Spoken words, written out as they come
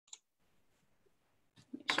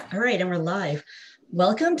All right, and we're live.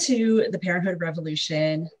 Welcome to the Parenthood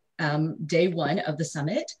Revolution, day one of the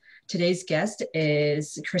summit. Today's guest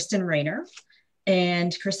is Kristen Rayner,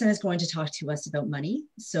 and Kristen is going to talk to us about money.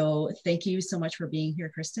 So thank you so much for being here,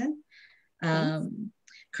 Kristen.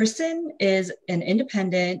 Kristen is an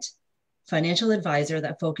independent financial advisor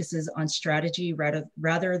that focuses on strategy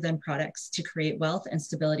rather than products to create wealth and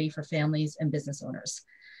stability for families and business owners.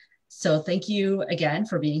 So thank you again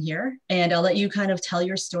for being here. And I'll let you kind of tell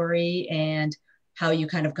your story and how you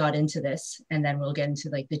kind of got into this. And then we'll get into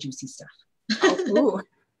like the juicy stuff. Oh,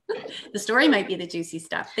 the story might be the juicy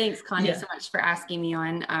stuff. Thanks, Connie, so much for asking me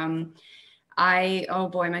on. Oh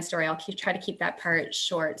boy, my story. I'll try to keep that part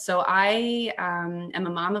short. So I am a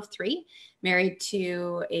mom of three, married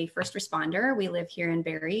to a first responder. We live here in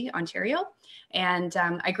Barrie, Ontario. And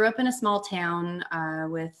I grew up in a small town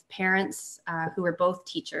with parents who were both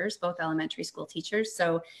teachers, both elementary school teachers.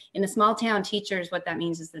 So in a small town, teachers, what that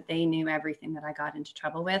means is that they knew everything that I got into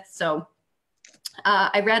trouble with. So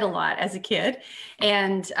I read a lot as a kid.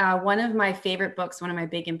 And one of my favorite books, one of my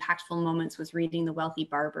big impactful moments was reading The Wealthy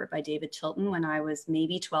Barber by David Chilton when I was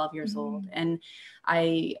maybe 12 years old. And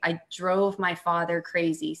I drove my father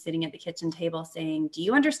crazy sitting at the kitchen table saying, do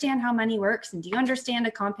you understand how money works? And do you understand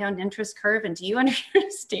a compound interest curve? And do you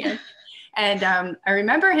understand? And I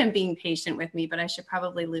remember him being patient with me, but I should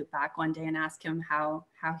probably loop back one day and ask him how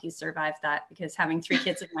he survived that, because having three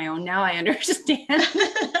kids of my own now, I understand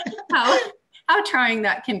how trying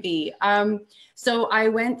that can be. So I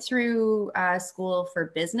went through school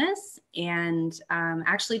for business and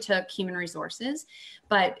actually took human resources.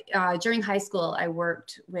 But during high school, I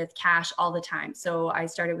worked with cash all the time. So I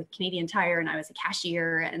started with Canadian Tire and I was a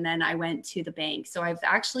cashier, and then I went to the bank. So I've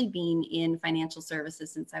actually been in financial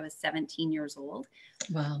services since I was 17 years old.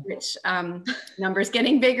 Wow. Which numbers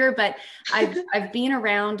getting bigger, but I've been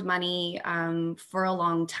around money for a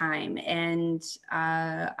long time. And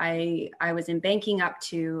I was in banking up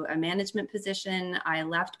to a management position. I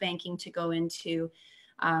left banking to go into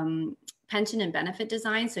pension and benefit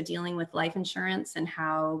design. So dealing with life insurance and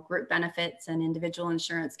how group benefits and individual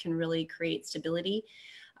insurance can really create stability.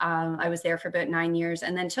 I was there for about 9 years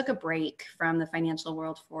and then took a break from the financial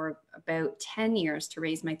world for about 10 years to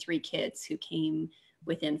raise my three kids, who came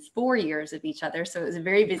within 4 years of each other. So it was a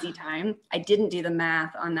very busy time. I didn't do the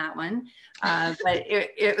math on that one, but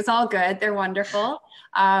it was all good. They're wonderful.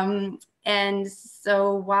 And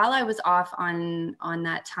so while I was off on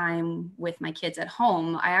that time with my kids at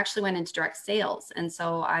home, I actually went into direct sales. And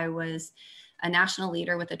so I was a national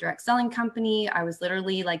leader with a direct selling company. I was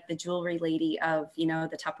literally like the jewelry lady of,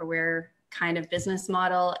 the Tupperware kind of business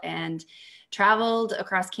model, and traveled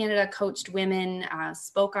across Canada, coached women,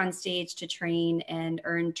 spoke on stage to train and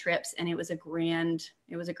earned trips. And it was a grand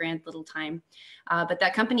little time. But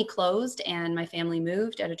that company closed and my family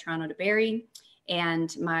moved out of Toronto to Barrie.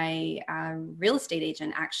 And my real estate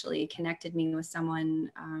agent actually connected me with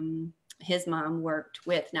someone. His mom worked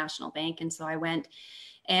with National Bank. And so I went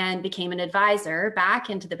and became an advisor back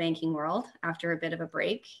into the banking world after a bit of a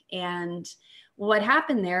break. And what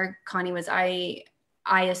happened there, Connie, was I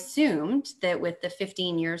assumed that with the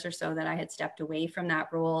 15 years or so that I had stepped away from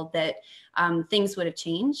that role, that things would have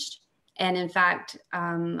changed. And in fact,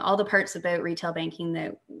 all the parts about retail banking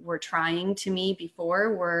that were trying to me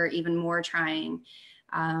before were even more trying.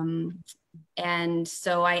 And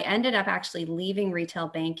so I ended up actually leaving retail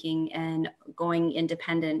banking and going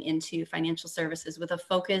independent into financial services with a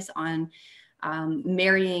focus on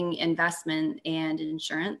marrying investment and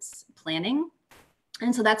insurance planning.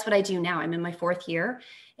 And so that's what I do now. I'm in my fourth year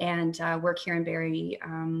and work here in Barrie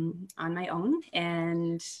on my own.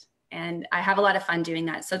 And I have a lot of fun doing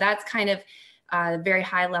that. So that's kind of a very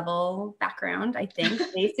high level background, I think.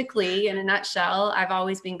 Basically, in a nutshell, I've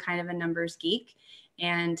always been kind of a numbers geek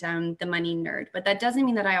and the money nerd. But that doesn't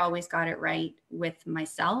mean that I always got it right with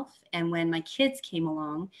myself. And when my kids came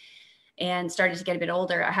along and started to get a bit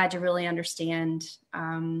older, I had to really understand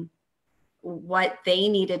what they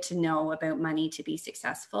needed to know about money to be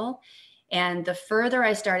successful. And the further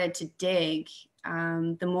I started to dig,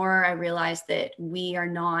 the more I realized that we are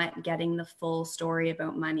not getting the full story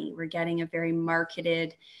about money. We're getting a very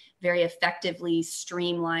marketed, very effectively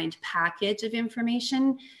streamlined package of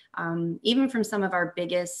information, even from some of our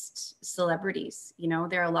biggest celebrities.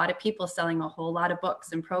 There are a lot of people selling a whole lot of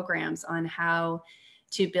books and programs on how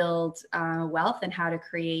to build wealth and how to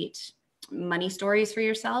create money stories for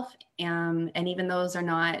yourself. And even those are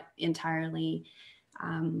not entirely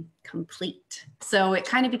complete. So it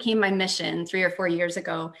kind of became my mission 3 or 4 years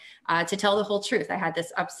ago to tell the whole truth. I had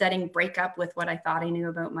this upsetting breakup with what I thought I knew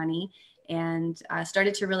about money, and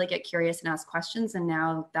started to really get curious and ask questions. And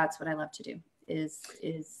now that's what I love to do,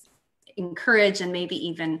 is encourage and maybe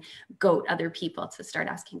even goat other people to start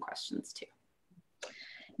asking questions too.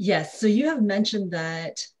 Yes. So you have mentioned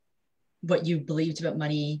that what you believed about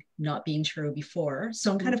money not being true before.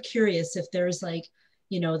 So I'm kind of curious if there's like,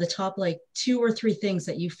 the top like 2 or 3 things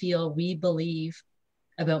that you feel we believe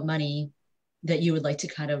about money that you would like to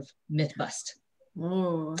kind of myth bust.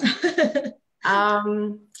 Well,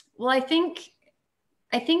 I think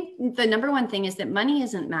the number one thing is that money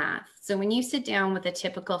isn't math. So when you sit down with a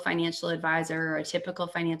typical financial advisor or a typical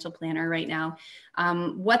financial planner right now,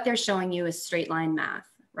 what they're showing you is straight line math,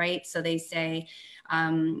 right? So they say,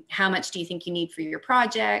 how much do you think you need for your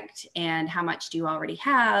project? And how much do you already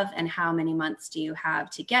have? And how many months do you have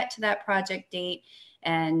to get to that project date?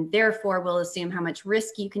 And therefore, we'll assume how much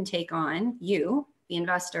risk you can take on, you, the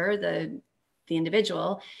investor, the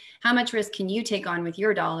individual. How much risk can you take on with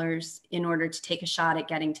your dollars in order to take a shot at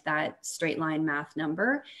getting to that straight line math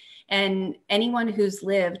number? And anyone who's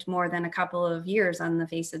lived more than a couple of years on the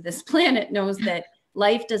face of this planet knows that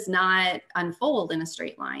life does not unfold in a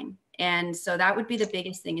straight line. And so that would be the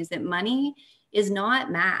biggest thing, is that money is not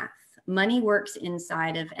math. Money works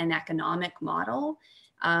inside of an economic model.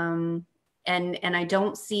 And I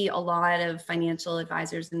don't see a lot of financial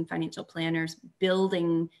advisors and financial planners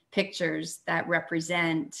building pictures that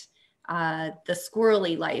represent the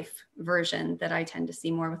squirrely life version that I tend to see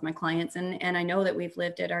more with my clients. And I know that we've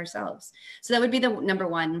lived it ourselves. So that would be the number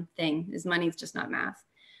one thing, is money's just not math.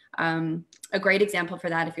 A great example for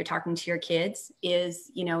that, if you're talking to your kids,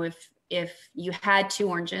 is, if you had 2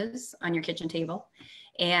 oranges on your kitchen table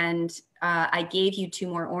and I gave you 2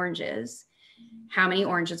 more oranges, how many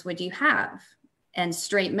oranges would you have? And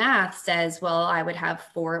straight math says, well, I would have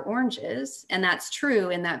 4 oranges. And that's true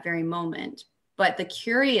in that very moment. But the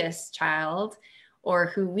curious child, or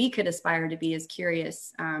who we could aspire to be as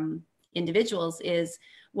curious individuals, is,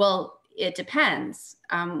 well, it depends.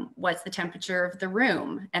 What's the temperature of the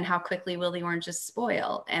room, and how quickly will the oranges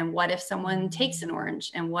spoil? And what if someone takes an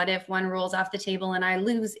orange? And what if one rolls off the table and I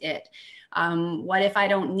lose it? What if I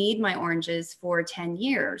don't need my oranges for 10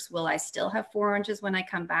 years? Will I still have 4 oranges when I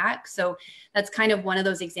come back? So that's kind of one of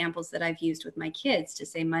those examples that I've used with my kids to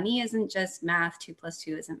say money isn't just math, 2 +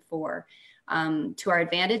 2 isn't 4, to our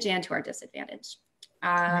advantage and to our disadvantage.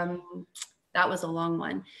 That was a long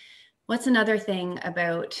one. What's another thing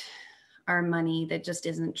about our money that just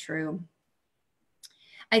isn't true?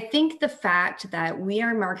 I think the fact that we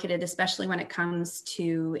are marketed, especially when it comes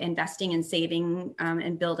to investing and saving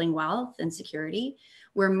and building wealth and security,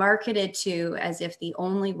 we're marketed to as if the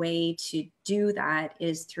only way to do that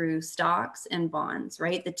is through stocks and bonds,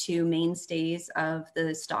 right? The 2 mainstays of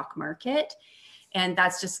the stock market. And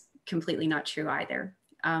that's just completely not true either.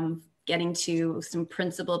 Getting to some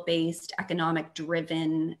principle-based,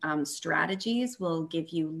 economic-driven strategies will give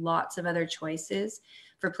you lots of other choices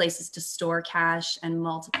for places to store cash and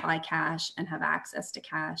multiply cash and have access to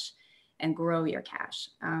cash and grow your cash.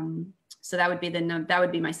 So that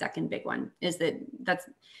would be my second big one, is that's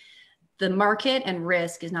the market, and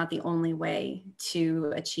risk is not the only way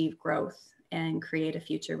to achieve growth and create a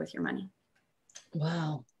future with your money.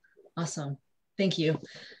 Wow. Awesome. Thank you.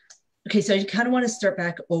 Okay, so I kind of want to start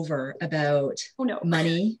back over about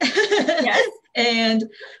money. Yes. And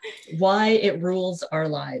why it rules our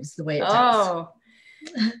lives the way it does.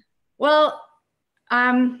 Well,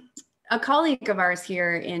 a colleague of ours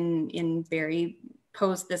here in Barrie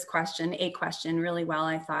posed this question, a question really well,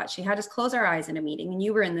 I thought. She had us close our eyes in a meeting, and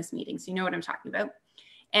you were in this meeting, so you know what I'm talking about.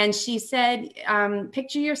 And she said,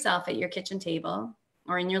 picture yourself at your kitchen table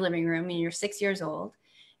or in your living room, and you're 6 years old.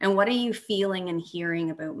 And what are you feeling and hearing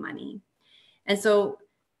about money? And so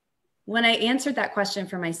when I answered that question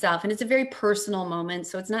for myself, and it's a very personal moment,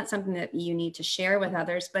 so it's not something that you need to share with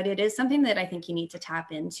others, but it is something that I think you need to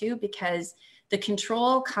tap into, because the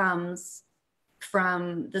control comes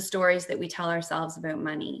from the stories that we tell ourselves about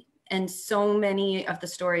money. And so many of the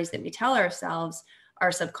stories that we tell ourselves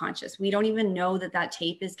are subconscious. We don't even know that that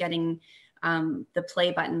tape is getting the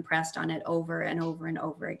play button pressed on it over and over and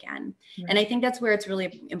over again. Right. And I think that's where it's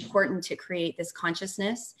really important to create this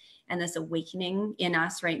consciousness and this awakening in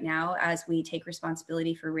us right now, as we take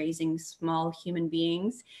responsibility for raising small human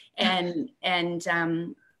beings and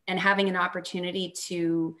having an opportunity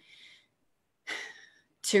to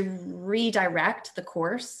redirect the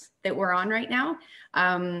course that we're on right now.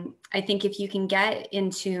 I think if you can get in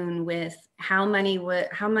tune with how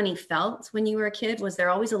money felt when you were a kid, was there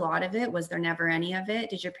always a lot of it? Was there never any of it?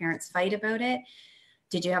 Did your parents fight about it?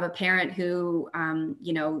 Did you have a parent who,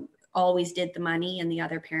 always did the money and the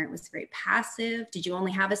other parent was very passive? Did you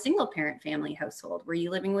only have a single parent family household? Were you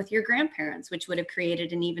living with your grandparents, which would have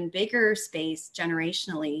created an even bigger space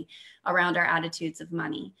generationally around our attitudes of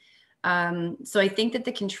money? So I think that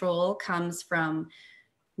the control comes from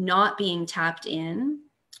not being tapped in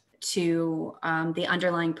to the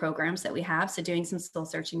underlying programs that we have. So doing some soul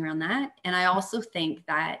searching around that. And I also think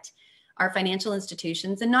that our financial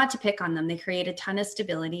institutions, and not to pick on them, they create a ton of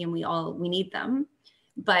stability and we need them,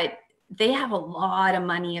 but they have a lot of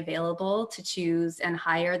money available to choose and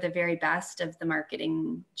hire the very best of the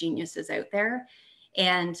marketing geniuses out there.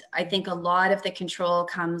 And I think a lot of the control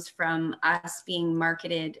comes from us being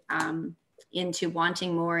marketed into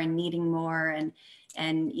wanting more and needing more.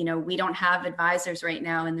 And, you know, we don't have advisors right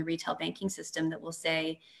now in the retail banking system that will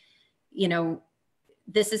say, you know,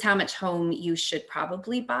 this is how much home you should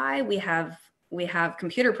probably buy. We have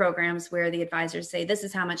computer programs where the advisors say, this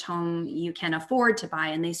is how much home you can afford to buy.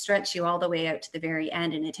 And they stretch you all the way out to the very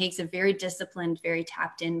end. And it takes a very disciplined, very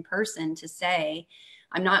tapped in person to say,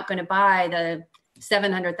 I'm not going to buy the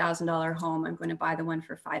 $700,000 home. I'm going to buy the one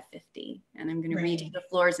for $550,000 and I'm going to redo the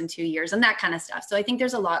floors in 2 years and that kind of stuff. So I think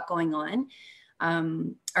there's a lot going on.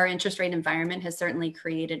 Our interest rate environment has certainly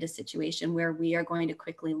created a situation where we are going to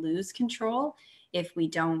quickly lose control if we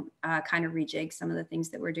don't kind of rejig some of the things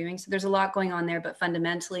that we're doing. So there's a lot going on there, but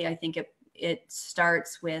fundamentally, I think it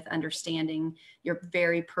starts with understanding your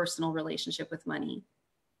very personal relationship with money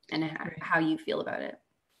and how you feel about it.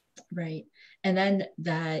 Right. And then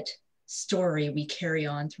that story we carry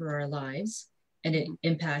on through our lives, and it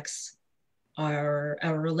impacts our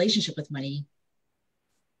relationship with money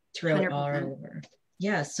throughout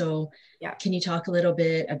 100%. So can you talk a little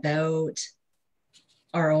bit about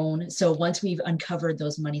our own, so once we've uncovered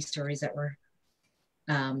those money stories that we're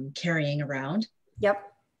carrying around,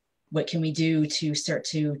 what can we do to start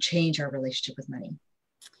to change our relationship with money?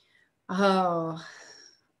 Oh,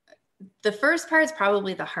 the first part is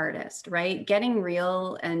probably the hardest, right? Getting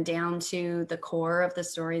real and down to the core of the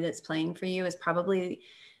story that's playing for you is probably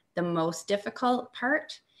the most difficult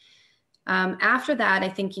part. After that, I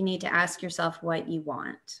think you need to ask yourself what you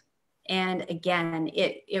want. And again,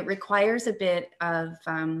 it requires a bit of,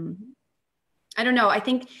 I don't know, I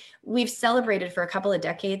think we've celebrated for a couple of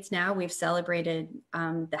decades now, we've celebrated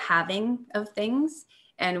the having of things.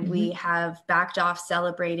 And we have backed off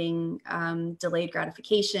celebrating delayed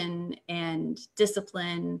gratification and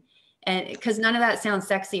discipline. And because none of that sounds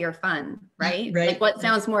sexy or fun, right? Like what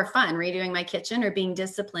sounds more fun, redoing my kitchen or being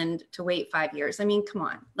disciplined to wait 5 years? I mean, come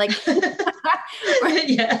on, like,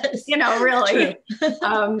 yes, you know, really.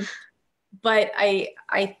 But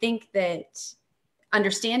I think that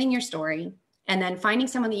understanding your story and then finding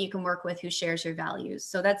someone that you can work with who shares your values.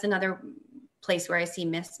 So that's another place where I see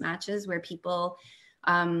mismatches, where people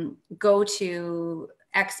go to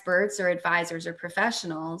experts or advisors or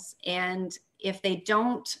professionals, and if they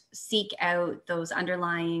don't seek out those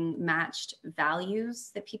underlying matched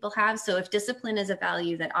values that people have. So if discipline is a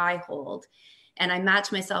value that I hold and I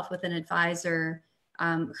match myself with an advisor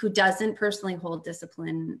who doesn't personally hold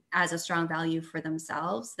discipline as a strong value for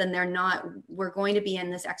themselves, then we're going to be in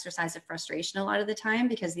this exercise of frustration a lot of the time,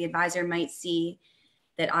 because the advisor might see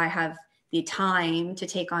that I have the time to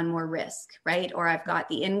take on more risk, right? Or I've got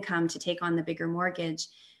the income to take on the bigger mortgage.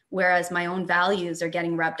 Whereas my own values are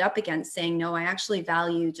getting rubbed up against saying, no, I actually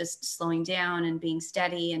value just slowing down and being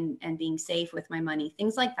steady and being safe with my money,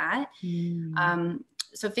 things like that.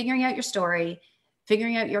 So figuring out your story,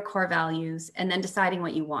 figuring out your core values, and then deciding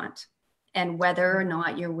what you want and whether or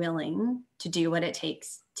not you're willing to do what it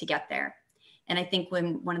takes to get there. And I think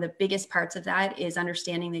one of the biggest parts of that is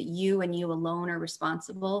understanding that you and you alone are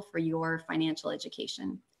responsible for your financial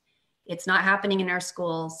education. It's not happening in our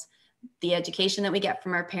schools. The education that we get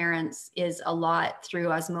from our parents is a lot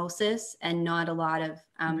through osmosis and not a lot of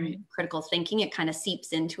critical thinking. It kind of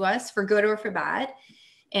seeps into us for good or for bad.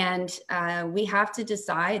 And we have to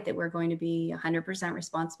decide that we're going to be 100%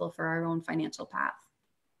 responsible for our own financial path.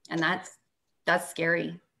 And that's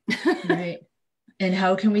scary. Right. And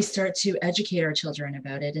how can we start to educate our children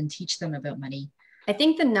about it and teach them about money? I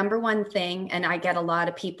think the number one thing, and I get a lot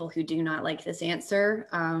of people who do not like this answer,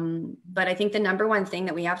 but I think the number one thing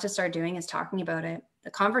that we have to start doing is talking about it.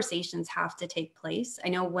 The conversations have to take place. I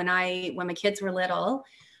know when my kids were little,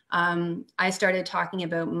 I started talking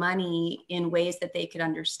about money in ways that they could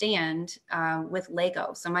understand with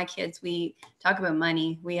Lego. So my kids, we talk about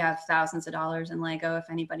money. We have thousands of dollars in Lego if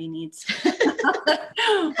anybody needs.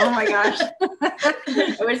 Oh my gosh.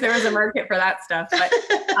 I wish there was a market for that stuff. But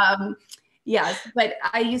yes, but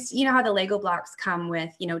I used, you know how the Lego blocks come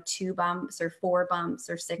with, 2 bumps or 4 bumps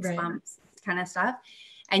or 6 bumps kind of stuff.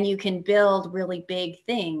 and you can build really big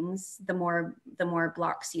things the more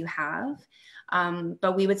blocks you have.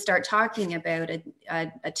 But we would start talking about a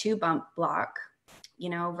 2-bump block, you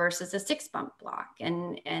know, versus a 6-bump block,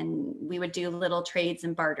 and we would do little trades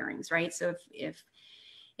and barterings, right? So if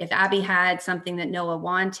Abby had something that Noah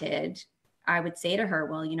wanted, I would say to her,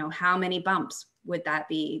 well, you know, how many bumps would that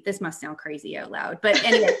be? This must sound crazy out loud, but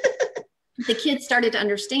anyway, the kids started to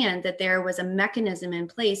understand that there was a mechanism in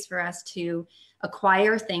place for us to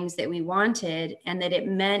acquire things that we wanted, and that it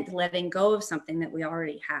meant letting go of something that we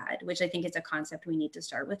already had, which I think is a concept we need to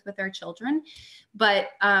start with our children. But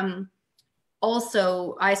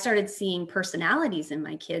also, I started seeing personalities in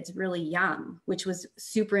my kids really young, which was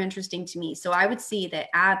super interesting to me. So I would see that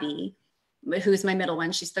Abby, who's my middle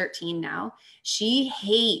one, she's 13 now, she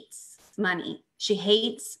hates money. She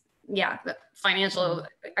hates, the financial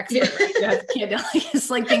expert. Right? It's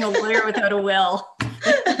like being a lawyer without a will.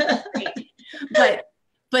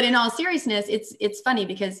 But in all seriousness, it's funny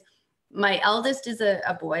because my eldest is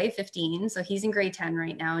a boy, 15. So he's in grade 10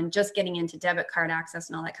 right now and just getting into debit card access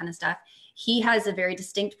and all that kind of stuff. He has a very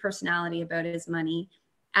distinct personality about his money.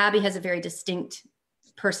 Abby has a very distinct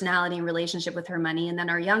personality and relationship with her money. And then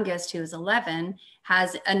our youngest, who is 11,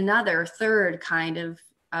 has another third kind of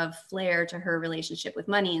flair to her relationship with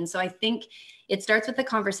money. And so I think it starts with the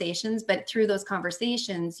conversations, but through those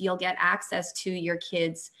conversations, you'll get access to your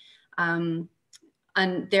kids' on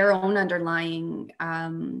their own underlying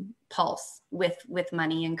pulse with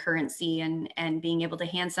money and currency, and being able to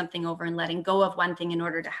hand something over and letting go of one thing in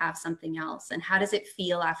order to have something else. And how does it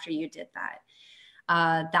feel after you did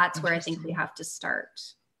that? That's where I think we have to start.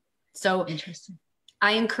 So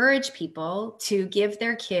I encourage people to give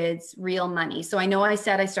their kids real money. So I know I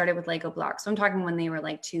said I started with Lego blocks. So I'm talking when they were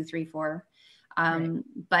like 2, 3, 4. Right.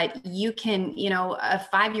 But you can, you know, a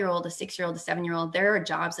 5-year-old, a 6-year-old, a 7-year-old, there are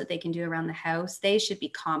jobs that they can do around the house. They should be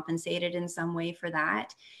compensated in some way for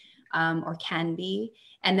that, or can be.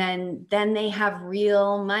 And then they have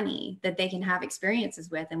real money that they can have experiences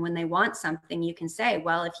with. And when they want something, you can say,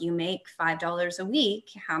 well, if you make $5 a week,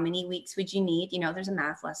 how many weeks would you need? You know, there's a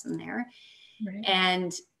math lesson there.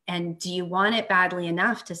 Right. And do you want it badly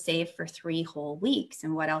enough to save for 3 whole weeks?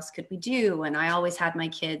 And what else could we do? And I always had my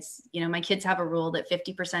kids, you know, my kids have a rule that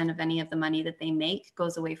 50% of any of the money that they make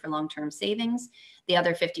goes away for long-term savings. The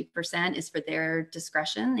other 50% is for their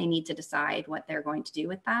discretion. They need to decide what they're going to do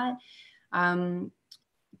with that.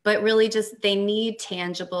 But really just, they need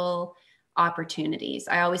tangible opportunities.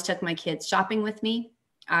 I always took my kids shopping with me.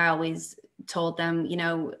 I always told them, you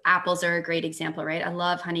know, apples are a great example, right? I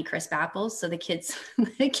love Honeycrisp apples. So the kids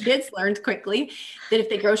learned quickly that if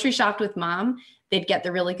they grocery shopped with mom, they'd get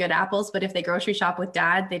the really good apples. But if they grocery shop with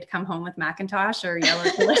dad, they'd come home with Macintosh or Yellow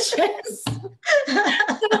Delicious.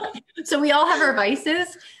 So we all have our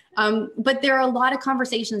vices. But there are a lot of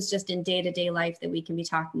conversations just in day-to-day life that we can be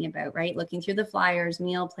talking about, right? Looking through the flyers,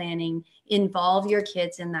 meal planning, involve your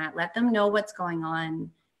kids in that. Let them know what's going on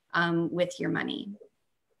with your money.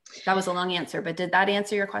 That was a long answer, but did that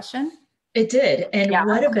answer your question? It did. And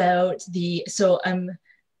what about so I'm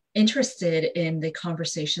interested in the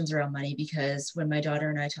conversations around money, because when my daughter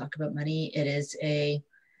and I talk about money, it is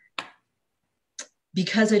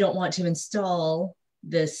because I don't want to install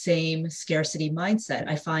the same scarcity mindset.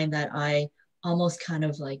 I find that I almost kind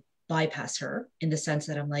of like bypass her in the sense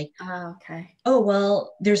that I'm like, oh,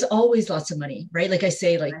 well, there's always lots of money, right? Like I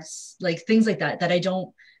say, like things like that I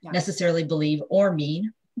don't necessarily believe or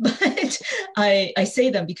mean. But I say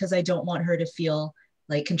them because I don't want her to feel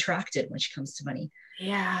like contracted when she comes to money.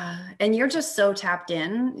 Yeah. And you're just so tapped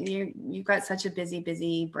in. You've got such a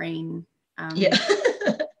busy brain. That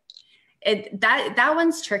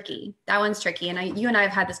one's tricky. And you and I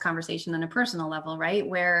have had this conversation on a personal level, right?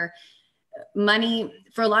 Where money,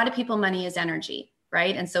 for a lot of people, money is energy,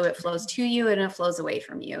 right? And so it flows to you and it flows away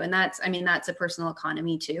from you. And that's a personal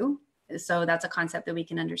economy too. So that's a concept that we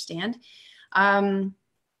can understand.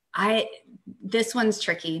 This one's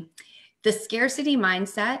tricky. The scarcity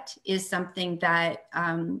mindset is something that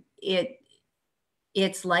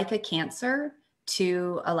it's like a cancer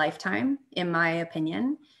to a lifetime, in my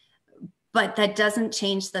opinion. But that doesn't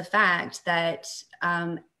change the fact that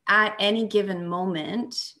at any given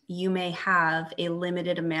moment, you may have a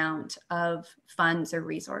limited amount of funds or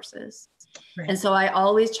resources. Right. And so I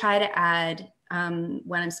always try to add,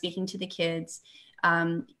 when I'm speaking to the kids,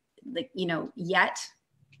 yet.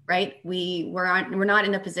 Right? We're not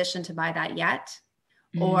in a position to buy that yet,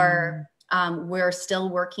 or we're still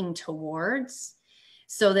working towards,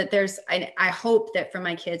 so that I hope that for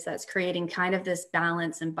my kids, that's creating kind of this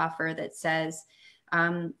balance and buffer that says,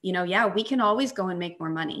 we can always go and make more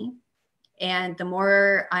money. And the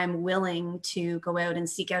more I'm willing to go out and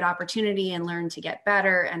seek out opportunity and learn to get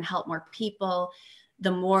better and help more people,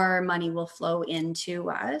 the more money will flow into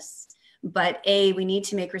us. But we need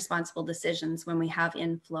to make responsible decisions when we have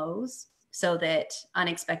inflows so that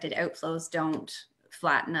unexpected outflows don't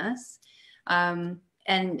flatten us.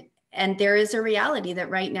 And there is a reality that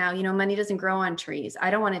right now, money doesn't grow on trees. I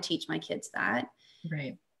don't want to teach my kids that.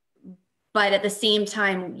 Right. But at the same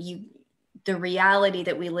time, the reality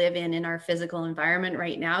that we live in our physical environment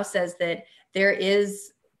right now says that there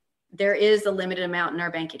is a limited amount in our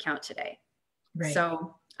bank account today. Right.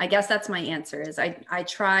 So I guess that's my answer is I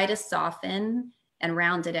try to soften and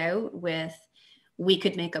round it out with, we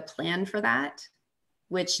could make a plan for that,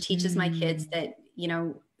 which teaches my kids that,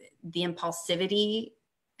 the impulsivity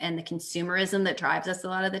and the consumerism that drives us a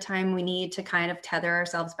lot of the time, we need to kind of tether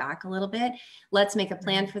ourselves back a little bit. Let's make a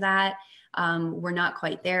plan for that. We're not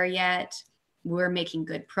quite there yet. We're making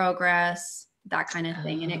good progress, that kind of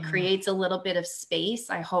thing. And it creates a little bit of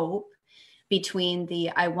space, I hope, between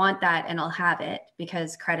I want that and I'll have it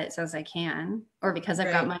because credit says I can, or because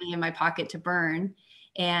I've got money in my pocket to burn.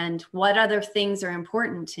 And what other things are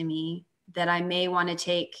important to me that I may want to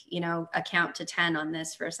take, a count to 10 on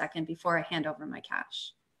this for a second before I hand over my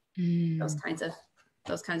cash. Those kinds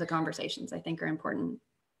of conversations I think are important.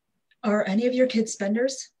 Are any of your kids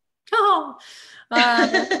spenders? Oh,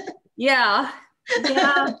 yeah.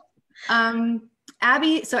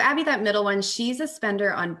 Abby, that middle one, she's a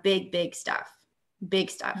spender on big stuff. Okay.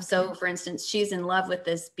 So for instance, she's in love with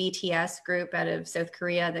this BTS group out of South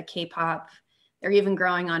Korea, the K-pop. They're even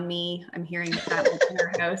growing on me. I'm hearing that in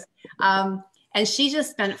her house. And she just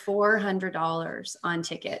spent $400 on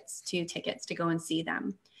tickets to go and see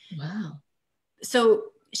them. Wow. So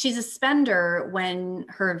she's a spender when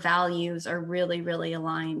her values are really, really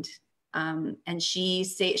aligned. And she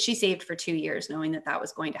saved for 2 years knowing that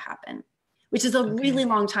was going to happen, which is a really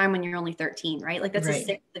long time when you're only 13, right? Like that's a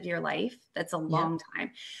sixth of your life. That's a long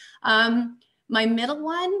time. My middle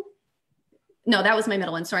one, no, that was my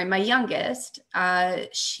middle one. Sorry. My youngest,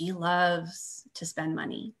 she loves to spend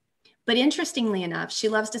money, but interestingly enough, she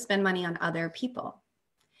loves to spend money on other people.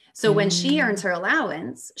 So when she earns her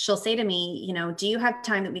allowance, she'll say to me, do you have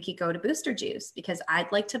time that we could go to Booster Juice? Because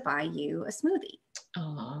I'd like to buy you a smoothie.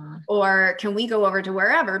 Aww. Or can we go over to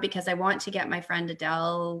wherever because I want to get my friend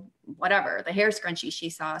Adele, whatever, the hair scrunchie she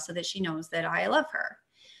saw so that she knows that I love her.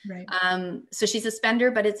 Right. So she's a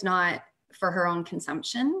spender, but it's not for her own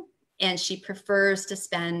consumption. And she prefers to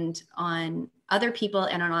spend on other people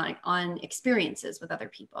and on experiences with other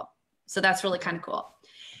people. So that's really kind of cool.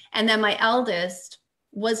 And then my eldest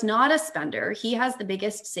was not a spender. He has the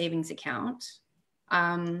biggest savings account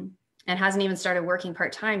and hasn't even started working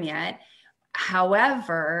part-time yet.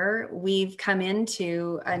 However, we've come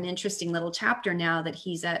into an interesting little chapter now that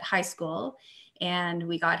he's at high school and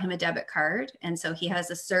we got him a debit card. And so he has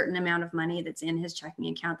a certain amount of money that's in his checking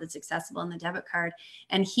account that's accessible in the debit card.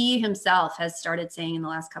 And he himself has started saying in the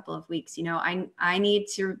last couple of weeks, I need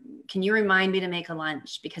to, can you remind me to make a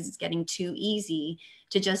lunch because it's getting too easy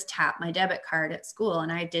to just tap my debit card at school.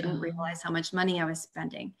 And I didn't realize how much money I was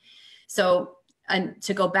spending. So and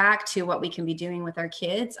to go back to what we can be doing with our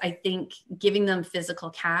kids, I think giving them physical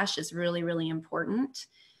cash is really, really important.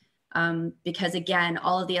 Because again,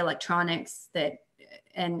 all of the electronics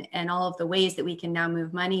and all of the ways that we can now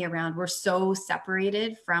move money around, we're so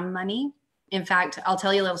separated from money. In fact, I'll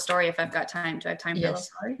tell you a little story if I've got time. Do I have time for a little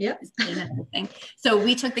story? Yep. So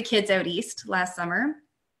we took the kids out east last summer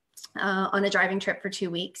on a driving trip for 2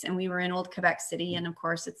 weeks. And we were in Old Quebec City. And of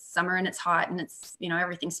course it's summer and it's hot and it's,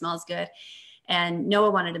 everything smells good. And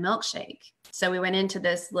Noah wanted a milkshake. So we went into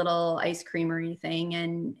this little ice creamery thing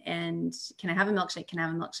and can I have a milkshake? Can I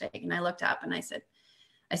have a milkshake? And I looked up and I said,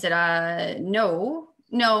 no,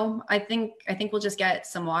 I think we'll just get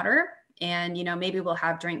some water and, maybe we'll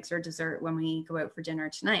have drinks or dessert when we go out for dinner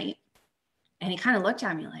tonight. And he kind of looked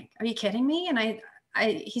at me like, are you kidding me? And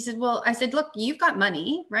he said, well, I said, look, you've got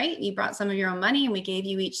money, right? You brought some of your own money and we gave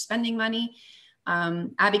you each spending money.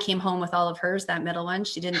 Abby came home with all of hers, that middle one.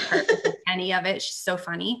 She didn't part with any of it. She's so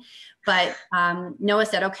funny. But Noah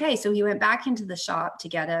said, okay. So he went back into the shop to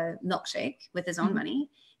get a milkshake with his own money.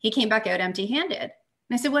 He came back out empty-handed. And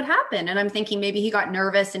I said, what happened? And I'm thinking maybe he got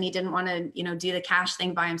nervous and he didn't want to, do the cash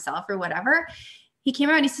thing by himself or whatever. He came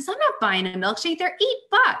out and he says, I'm not buying a milkshake. They're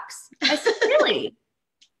 $8. I said, really?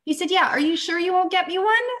 He said, yeah. Are you sure you won't get me one?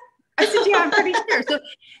 I said, yeah, I'm pretty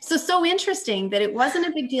sure. So interesting that it wasn't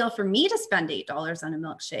a big deal for me to spend $8 on a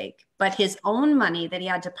milkshake, but his own money that he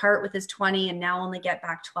had to part with his 20 and now only get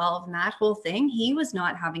back 12 and that whole thing, he was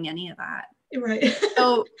not having any of that. Right.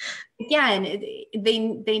 So again, they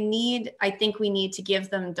need, I think we need to give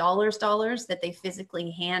them dollars that they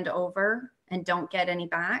physically hand over and don't get any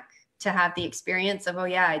back, to have the experience of, oh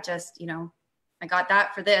yeah, I just, I got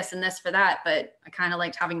that for this and this for that, but I kind of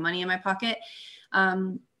liked having money in my pocket.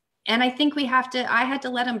 And I think I had to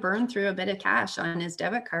let him burn through a bit of cash on his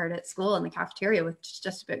debit card at school in the cafeteria, which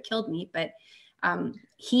just about killed me. But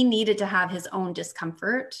he needed to have his own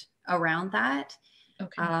discomfort around that.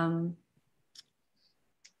 Okay.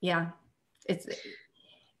 Yeah,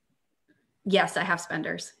 yes, I have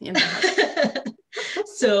spenders in my house.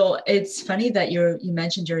 So it's funny that you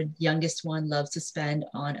mentioned your youngest one loves to spend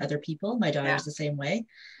on other people. My daughter's the same way.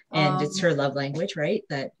 And it's her love language, right?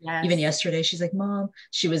 That yes. Even yesterday, she's like, Mom,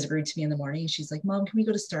 she was rude to me in the morning. She's like, Mom, can we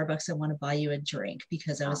go to Starbucks? I want to buy you a drink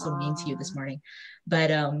because I was so mean to you this morning.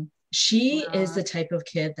 But she is the type of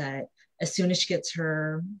kid that as soon as she gets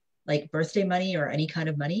her like birthday money or any kind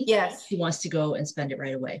of money, yes, she wants to go and spend it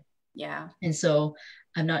right away. Yeah. And so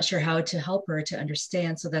I'm not sure how to help her to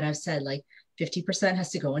understand. So that I've said like 50%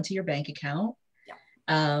 has to go into your bank account.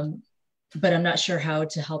 Yeah. But I'm not sure how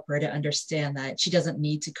to help her to understand that she doesn't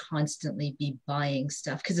need to constantly be buying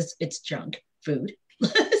stuff because it's junk food.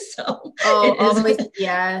 So always,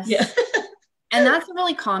 yes. Yeah. And that's a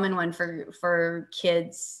really common one for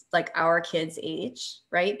kids, like our kids' age,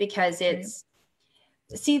 right? Because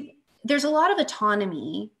see, there's a lot of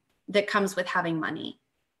autonomy that comes with having money,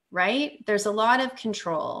 right? There's a lot of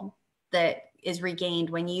control that is regained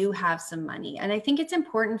when you have some money. And I think it's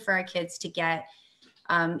important for our kids to get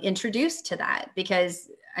introduced to that, because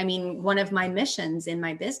I mean, one of my missions in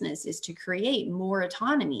my business is to create more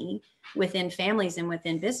autonomy within families and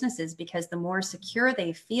within businesses, because the more secure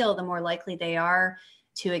they feel, the more likely they are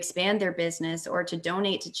to expand their business or to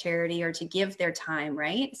donate to charity or to give their time,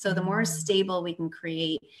 right? So the more stable we can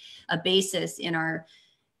create a basis in our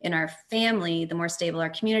family, the more stable our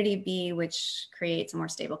community be, which creates a more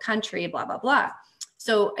stable country, blah, blah, blah.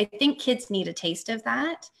 So I think kids need a taste of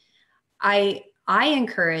that. I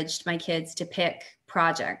encouraged my kids to pick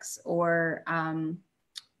projects or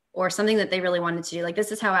something that they really wanted to do. Like,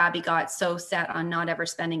 this is how Abby got so set on not ever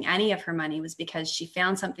spending any of her money, was because she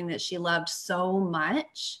found something that she loved so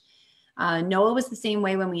much. Noah was the same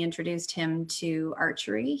way when we introduced him to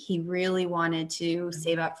archery. He really wanted to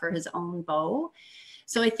save up for his own bow.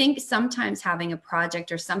 So I think sometimes having a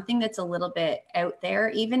project or something that's a little bit out there,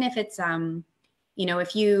 even if it's,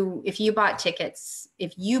 if you bought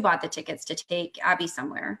the tickets to take Abby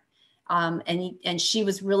somewhere, and she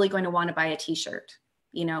was really going to want to buy a t-shirt,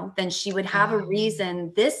 then she would have a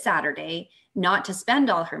reason this Saturday not to spend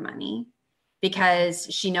all her money, because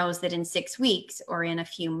she knows that in 6 weeks or in a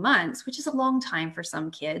few months, which is a long time for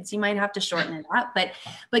some kids, you might have to shorten it up,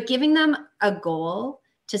 but giving them a goal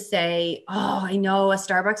to say, oh, I know a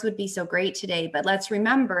Starbucks would be so great today, but let's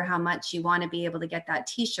remember how much you want to be able to get that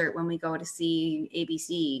t-shirt when we go to see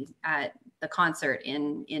ABC at the concert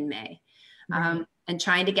in May. Right. And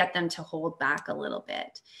trying to get them to hold back a little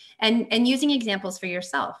bit, and using examples for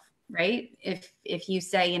yourself, right? If you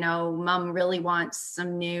say, Mom really wants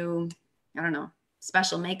some new, I don't know,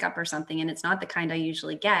 special makeup or something, and it's not the kind I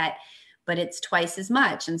usually get, but it's twice as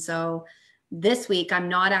much. And so this week, I'm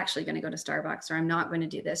not actually going to go to Starbucks, or I'm not going to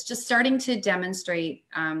do this. Just starting to demonstrate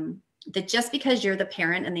that just because you're the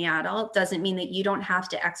parent and the adult doesn't mean that you don't have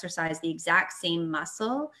to exercise the exact same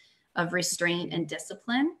muscle of restraint and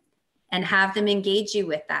discipline, and have them engage you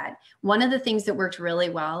with that. One of the things that worked really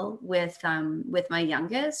well with my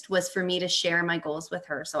youngest was for me to share my goals with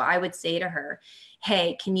her. So I would say to her,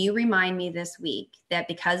 hey, can you remind me this week that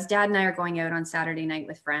because Dad and I are going out on Saturday night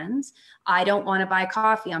with friends, I don't want to buy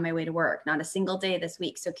coffee on my way to work, not a single day this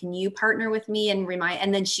week. So can you partner with me and remind?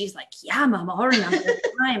 And then she's like, yeah, Mom, I'll remember the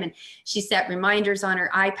time. And she set reminders on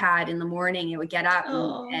her iPad in the morning. It would get up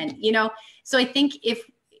and so I think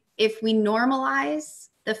if we normalize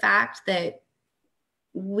the fact that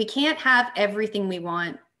we can't have everything we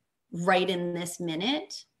want right in this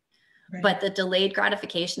minute, right, but the delayed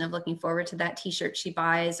gratification of looking forward to that t-shirt she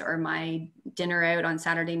buys or my dinner out on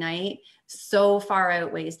Saturday night so far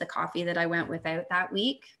outweighs the coffee that I went without that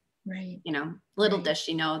week. Right. Little right. does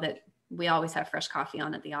she know that we always have fresh coffee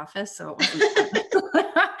on at the office. So it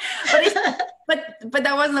wasn't, but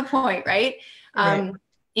that wasn't the point, right? Right.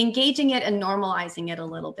 Engaging it and normalizing it a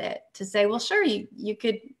little bit to say, well, sure, you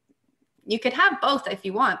could have both if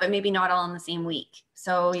you want, but maybe not all in the same week.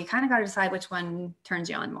 So you kind of got to decide which one turns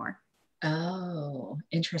you on more. Oh,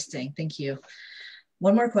 interesting. Thank you.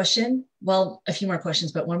 One more question. Well, a few more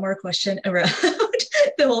questions, but one more question around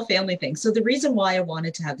the whole family thing. So the reason why I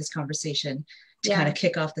wanted to have this conversation to kind of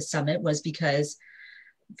kick off the summit was because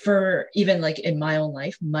for even like in my own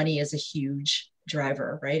life, money is a huge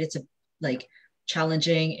driver, right? It's a like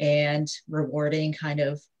challenging and rewarding kind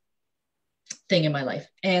of thing in my life.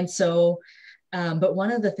 And so, but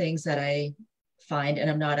one of the things that I find, and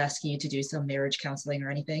I'm not asking you to do some marriage counseling or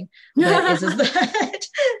anything, but is that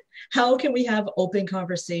how can we have open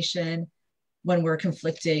conversation when we're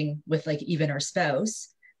conflicting with like even our spouse,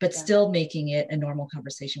 but Yeah. still making it a normal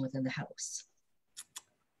conversation within the house?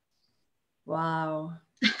 Wow.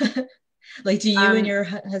 Like, do you and your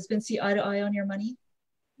husband see eye to eye on your money?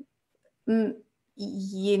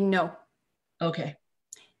 You know. Okay.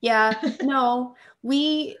 Yeah, no,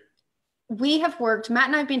 we have worked, Matt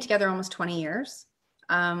and I have been together almost 20 years.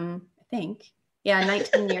 I think. Yeah,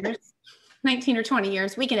 19 years. 19 or 20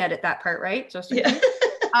 years. We can edit that part, right? Just in case.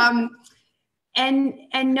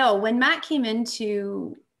 And no, when Matt came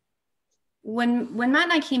into when Matt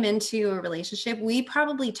and I came into a relationship, we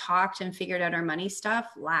probably talked and figured out our money stuff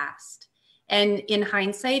last. And in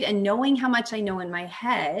hindsight, and knowing how much I know in my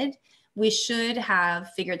head, we should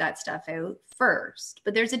have figured that stuff out first.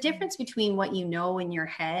 But there's a difference between what you know in your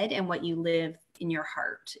head and what you live in your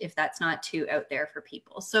heart, if that's not too out there for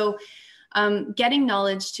people. So getting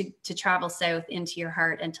knowledge to travel south into your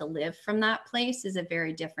heart and to live from that place is a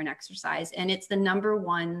very different exercise. And it's the number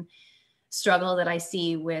one struggle that I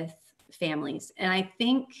see with families. And I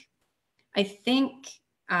think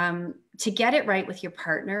to get it right with your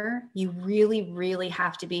partner, you really, really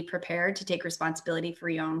have to be prepared to take responsibility for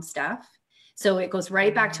your own stuff. So it goes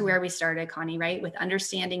right back to where we started, Connie, right? With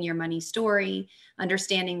understanding your money story,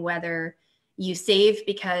 understanding whether you save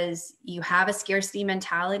because you have a scarcity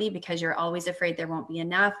mentality, because you're always afraid there won't be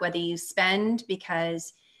enough, whether you spend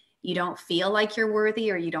because you don't feel like you're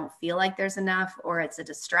worthy or you don't feel like there's enough, or it's a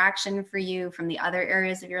distraction for you from the other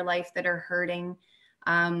areas of your life that are hurting.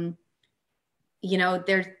 You know,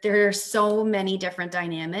 there are so many different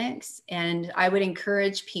dynamics, and I would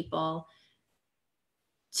encourage people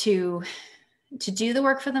to do the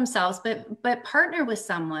work for themselves, but partner with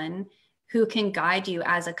someone who can guide you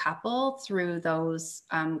as a couple through those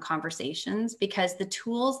conversations, because the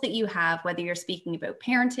tools that you have, whether you're speaking about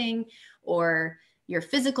parenting or your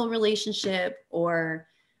physical relationship or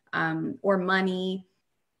money,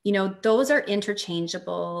 you know, those are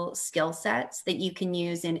interchangeable skill sets that you can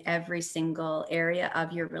use in every single area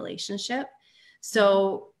of your relationship.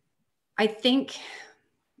 So I think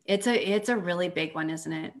it's a really big one,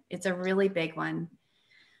 isn't it? It's a really big one.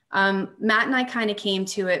 Matt and I kind of came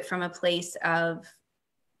to it from a place of,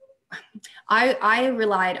 I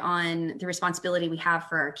relied on the responsibility we have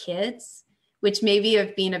for our kids, which maybe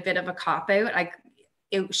have been a bit of a cop-out.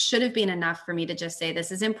 It should have been enough for me to just say,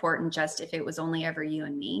 this is important, just if it was only ever you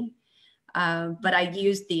and me. But I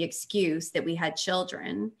used the excuse that we had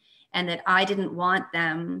children and that I didn't want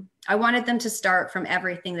them. I wanted them to start from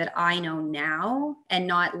everything that I know now and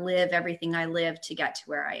not live everything I live to get to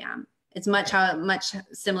where I am. It's much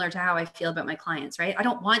similar to how I feel about my clients, right? I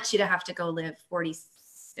don't want you to have to go live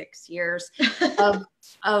 46 years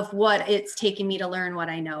of what it's taken me to learn what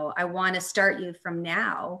I know. I want to start you from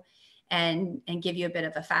now and give you a bit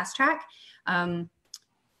of a fast track.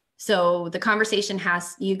 So the conversation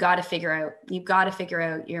you've got to figure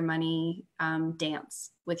out your money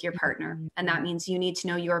dance with your partner. And that means you need to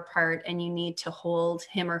know your part and you need to hold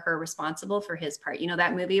him or her responsible for his part. You know,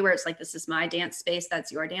 that movie where it's like, this is my dance space,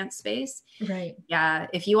 that's your dance space. Right. Yeah.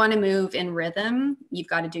 If you want to move in rhythm, you've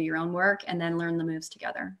got to do your own work and then learn the moves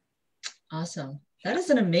together. Awesome. That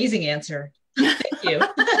is an amazing answer. Thank you.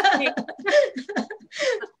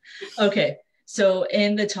 Okay. So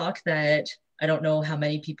in the talk that I don't know how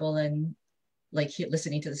many people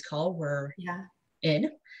listening to this call were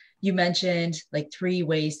in, you mentioned like 3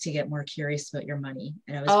 ways to get more curious about your money.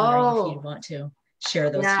 And I was wondering if you'd want to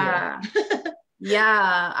share those here.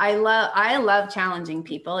 Yeah. I love challenging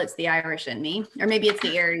people. It's the Irish in me, or maybe it's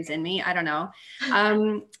the Aries in me. I don't know.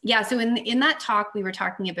 So in that talk, we were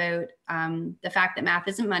talking about the fact that math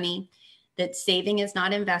isn't money, that saving is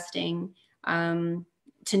not investing,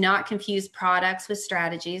 to not confuse products with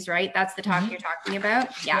strategies, right? That's the talk you're talking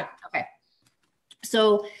about. Yeah. Okay.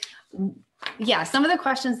 So yeah, some of the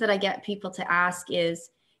questions that I get people to ask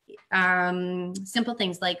is simple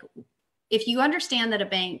things like, if you understand that a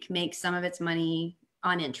bank makes some of its money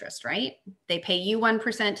on interest, right? They pay you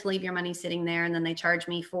 1% to leave your money sitting there, and then they charge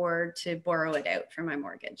me 4% to borrow it out for my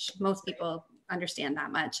mortgage. Most people understand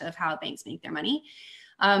that much of how banks make their money.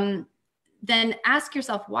 Then ask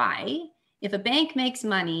yourself why. If a bank makes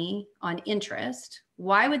money on interest,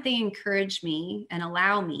 why would they encourage me and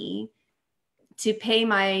allow me to pay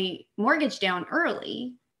my mortgage down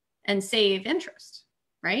early and save interest,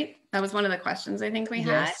 right? That was one of the questions I think we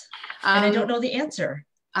had. And I don't know the answer.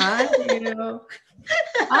 I do.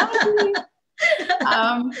 I do.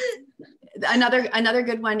 Another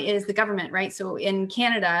good one is the government, right? So in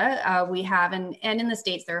Canada, we have, and in the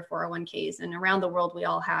States, there are 401ks, and around the world, we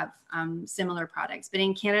all have similar products. But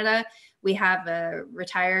in Canada, we have a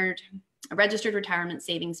registered retirement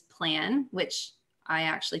savings plan, which I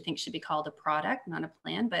actually think should be called a product, not a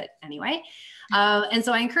plan, but anyway. And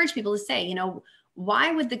so I encourage people to say,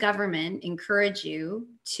 why would the government encourage you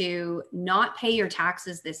to not pay your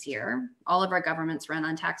taxes this year? All of our governments run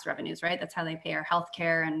on tax revenues, right? That's how they pay our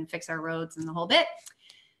healthcare and fix our roads and the whole bit.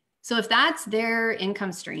 So if that's their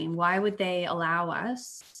income stream, why would they allow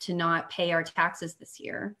us to not pay our taxes this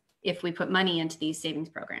year if we put money into these savings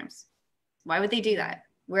programs? Why would they do that?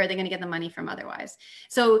 Where are they going to get the money from otherwise?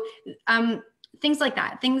 So things like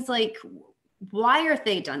that, things like, why are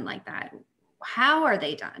they done like that? How are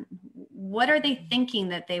they done? What are they thinking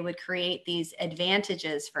that they would create these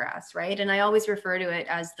advantages for us, right? And I always refer to it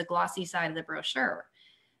as the glossy side of the brochure.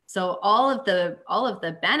 So all of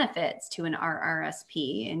the benefits to an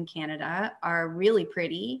RRSP in Canada are really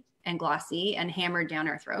pretty and glossy and hammered down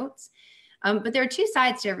our throats. But there are two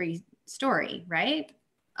sides to every story, right?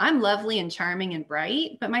 I'm lovely and charming and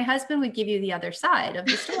bright, but my husband would give you the other side of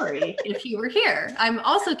the story if he were here. I'm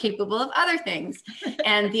also capable of other things.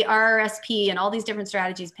 And the RRSP and all these different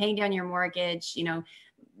strategies, paying down your mortgage,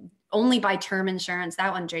 only buy term insurance.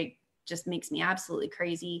 That one, Drake, just makes me absolutely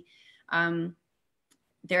crazy.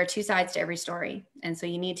 There are two sides to every story. And so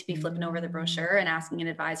you need to be flipping over the brochure and asking an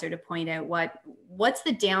advisor to point out what's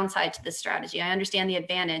the downside to this strategy. I understand the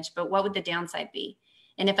advantage, but what would the downside be?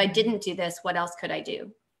 And if I didn't do this, what else could I do?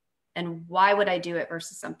 And why would I do it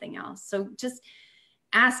versus something else? So just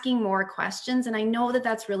asking more questions. And I know that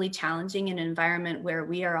that's really challenging in an environment where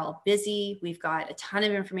we are all busy. We've got a ton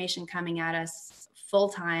of information coming at us full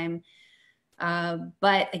time.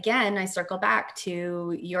 But again, I circle back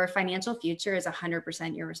to your financial future is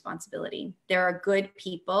 100% your responsibility. There are good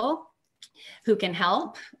people who can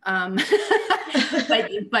help, but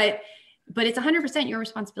it's 100% your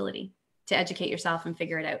responsibility to educate yourself and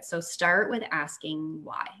figure it out. So start with asking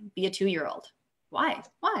why. Be a 2-year-old. Why?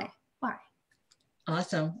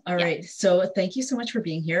 Awesome. All right. So thank you so much for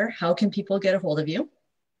being here. How can people get a hold of you?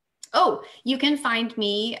 Oh, you can find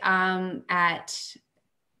me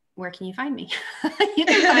where can you find me? You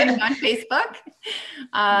can find me on Facebook.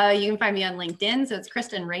 You can find me on LinkedIn. So it's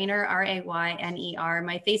Kristen Rayner, Rayner.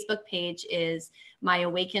 My Facebook page is My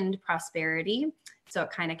Awakened Prosperity. So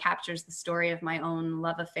it kind of captures the story of my own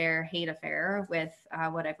love affair, hate affair with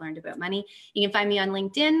what I've learned about money. You can find me on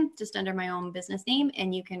LinkedIn, just under my own business name,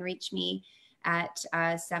 and you can reach me at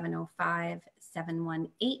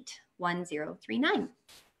 705-718-1039.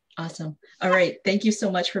 Awesome. All right. Thank you so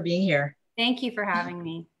much for being here. Thank you for having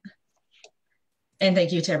me. And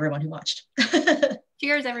thank you to everyone who watched.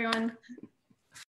 Cheers, everyone.